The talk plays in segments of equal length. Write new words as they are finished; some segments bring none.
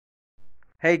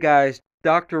Hey guys,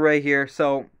 Dr. Ray here.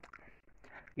 So,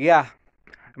 yeah,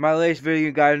 in my latest video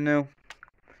you guys knew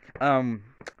um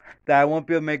that I won't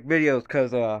be able to make videos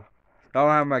because I don't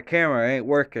have my camera, it ain't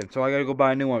working. So I gotta go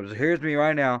buy a new one. So here's me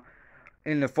right now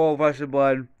in the full flesh of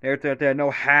blood, everything like that,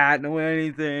 no hat, no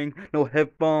anything, no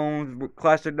headphones,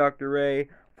 classic Dr. Ray,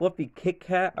 fluffy Kit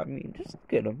Kat. I mean, just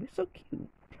look at him, he's so cute.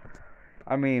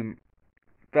 I mean,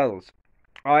 fellas,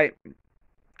 alright,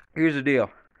 here's the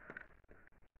deal.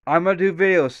 I'm gonna do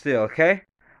videos still, okay?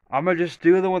 I'm gonna just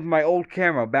do them with my old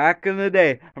camera. Back in the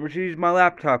day, I'm gonna use my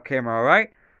laptop camera,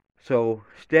 alright? So,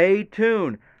 stay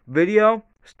tuned. Video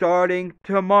starting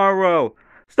tomorrow.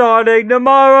 Starting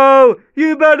tomorrow!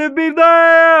 You better be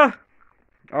there!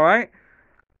 Alright?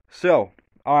 So,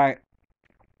 alright.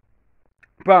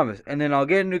 Promise. And then I'll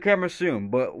get a new camera soon.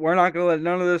 But we're not gonna let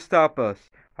none of this stop us.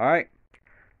 Alright?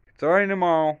 Starting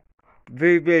tomorrow,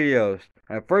 videos.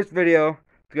 And the first video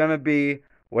is gonna be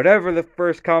whatever the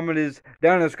first comment is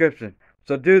down in the description.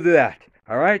 So do that.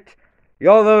 Alright?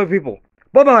 Y'all other people.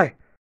 Bye bye!